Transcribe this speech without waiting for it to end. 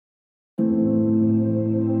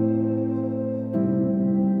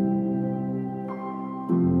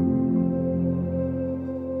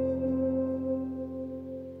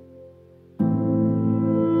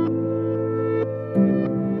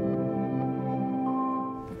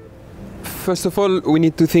First of all, we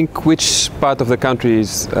need to think which part of the country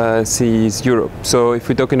sees Europe. So if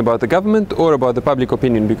we're talking about the government or about the public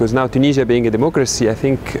opinion, because now Tunisia being a democracy, I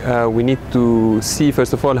think we need to see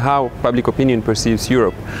first of all how public opinion perceives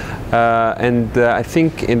Europe. I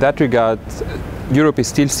think in that regard, Europe is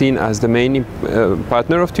still seen as the main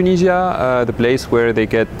partner of Tunisia, the place where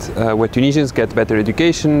where Tunisians get better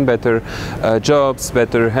education, better jobs,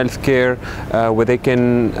 better healthcare, where they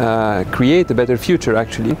can create a better future.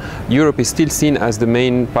 Actually, Europe is still seen as the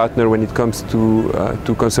main partner when it comes to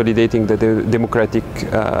consolidating the democratic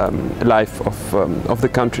life of the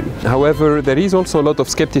country. However, there is also a lot of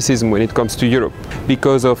skepticism when it comes to Europe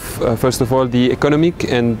because of first of all the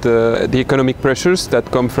economic pressures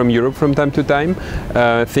that come from Europe from time to time.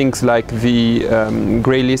 Things like the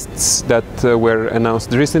grey lists that were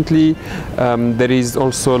announced recently. There is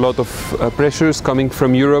also a lot of pressures coming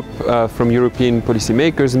from Europe, from European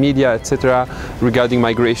policymakers, media, etc., regarding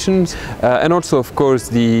migrations. And also, of course,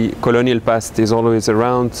 the colonial past is always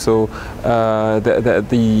around. So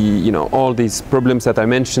all these problems that I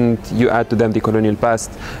mentioned, you add to them the colonial past.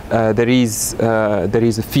 There is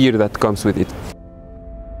a fear that comes with it.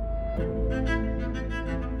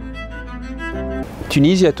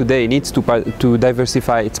 Tunisia today needs to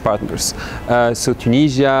diversify its partners. So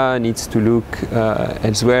Tunisia needs to look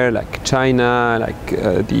elsewhere, like China, like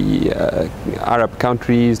the Arab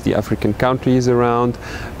countries, the African countries around,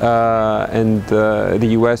 and the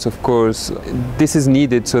US, of course. This is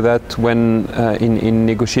needed so that when in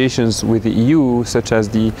negotiations with the EU, such as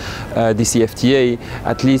the DCFTA,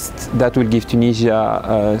 at least that will give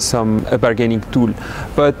Tunisia a bargaining tool.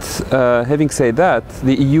 But having said that,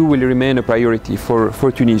 the EU will remain a priority for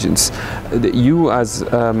Tunisians. The EU as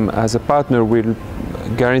a partner will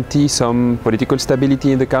guarantee some political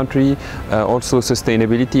stability in the country, also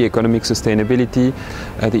sustainability, economic sustainability.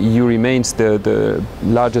 The EU remains the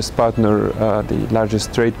largest partner, the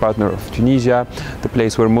largest trade partner of Tunisia, the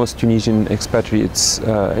place where most Tunisian expatriates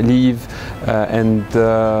live, and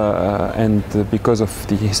because of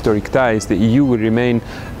the historic ties, the EU will remain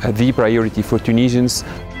the priority for Tunisians.